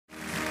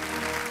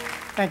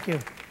Thank you.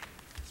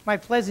 It's my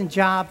pleasant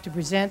job to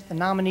present the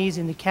nominees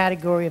in the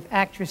category of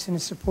Actress in a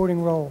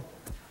Supporting Role.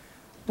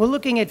 We're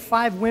looking at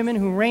 5 women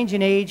who range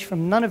in age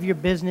from none of your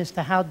business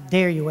to how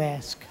dare you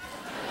ask.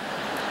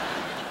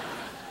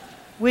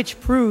 Which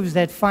proves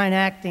that fine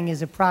acting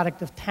is a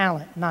product of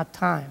talent, not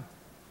time.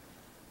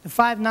 The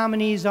 5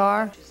 nominees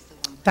are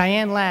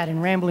Diane Ladd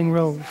in Rambling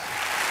Rose,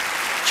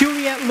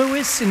 Juliette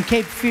Lewis in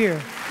Cape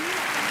Fear,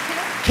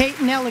 Kate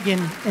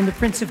Nelligan in The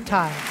Prince of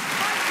Tides,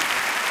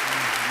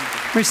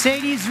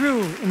 Mercedes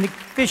Ruehl in The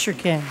Fisher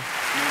King,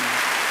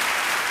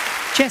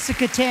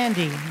 Jessica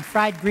Tandy in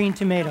Fried Green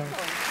Tomatoes.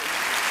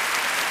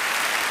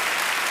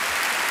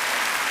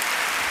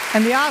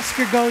 And the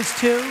Oscar goes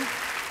to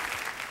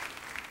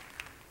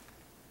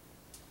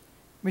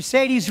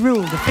Mercedes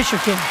Ruehl, The Fisher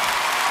King.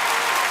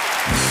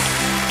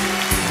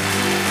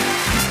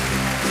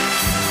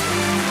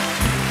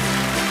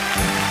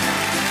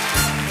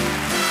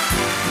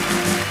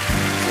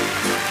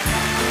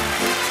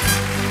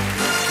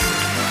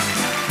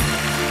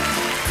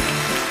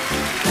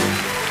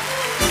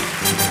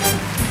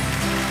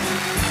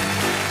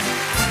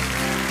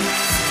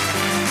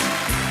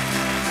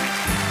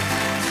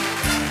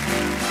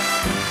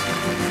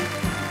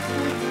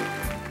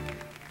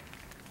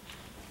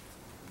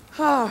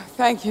 Oh,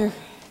 thank you.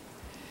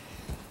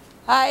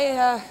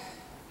 I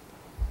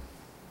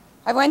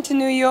went to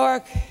New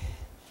York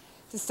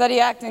to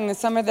study acting the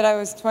summer that I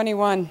was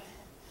 21.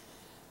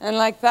 And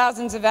like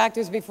thousands of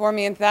actors before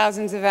me and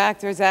thousands of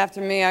actors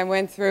after me, I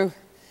went through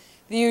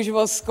the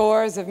usual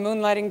scores of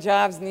moonlighting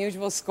jobs and the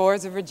usual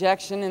scores of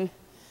rejection and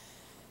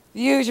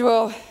the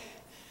usual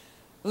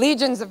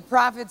legions of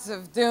prophets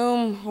of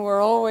doom who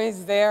are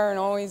always there and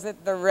always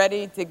at the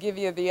ready to give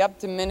you the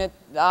up-to-minute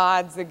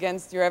odds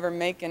against you ever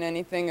making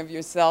anything of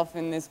yourself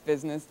in this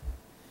business.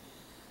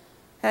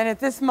 And at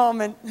this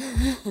moment,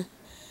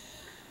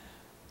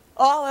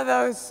 all of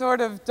those sort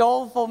of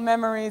doleful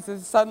memories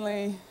have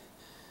suddenly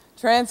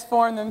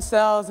transformed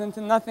themselves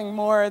into nothing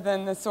more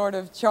than the sort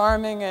of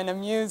charming and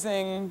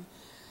amusing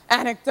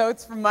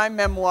anecdotes from my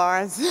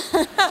memoirs.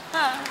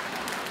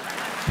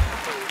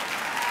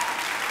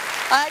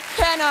 I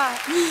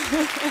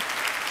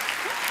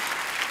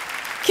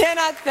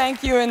cannot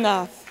thank you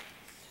enough.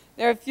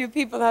 There are a few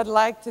people I'd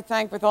like to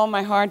thank with all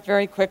my heart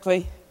very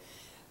quickly.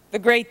 The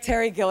great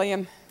Terry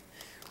Gilliam,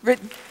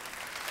 Richard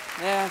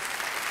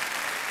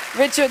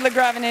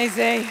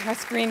LaGravenese, our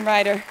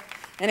screenwriter,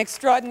 an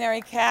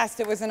extraordinary cast.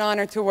 It was an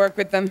honor to work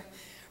with them.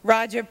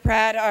 Roger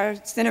Pratt, our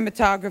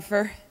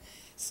cinematographer,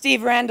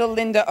 Steve Randall,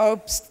 Linda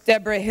Opes,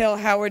 Deborah Hill,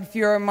 Howard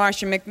Fuhrer,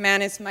 Marcia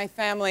McManus, my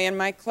family and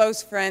my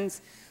close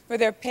friends, for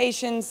their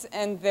patience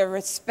and their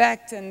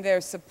respect and their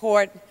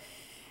support.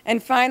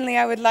 And finally,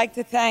 I would like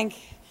to thank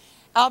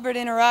Albert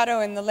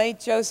Inarato and the late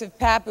Joseph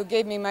Papp, who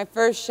gave me my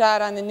first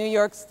shot on the New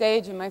York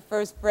stage and my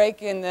first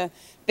break in the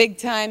big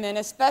time, and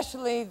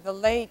especially the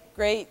late,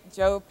 great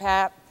Joe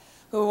Papp,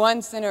 who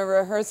once in a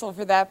rehearsal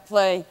for that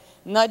play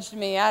nudged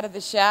me out of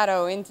the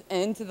shadow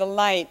into the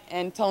light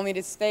and told me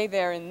to stay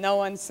there in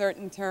no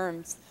uncertain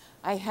terms.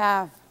 I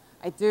have,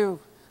 I do,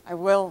 I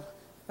will.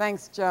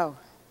 Thanks, Joe.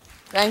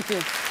 Thank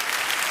you.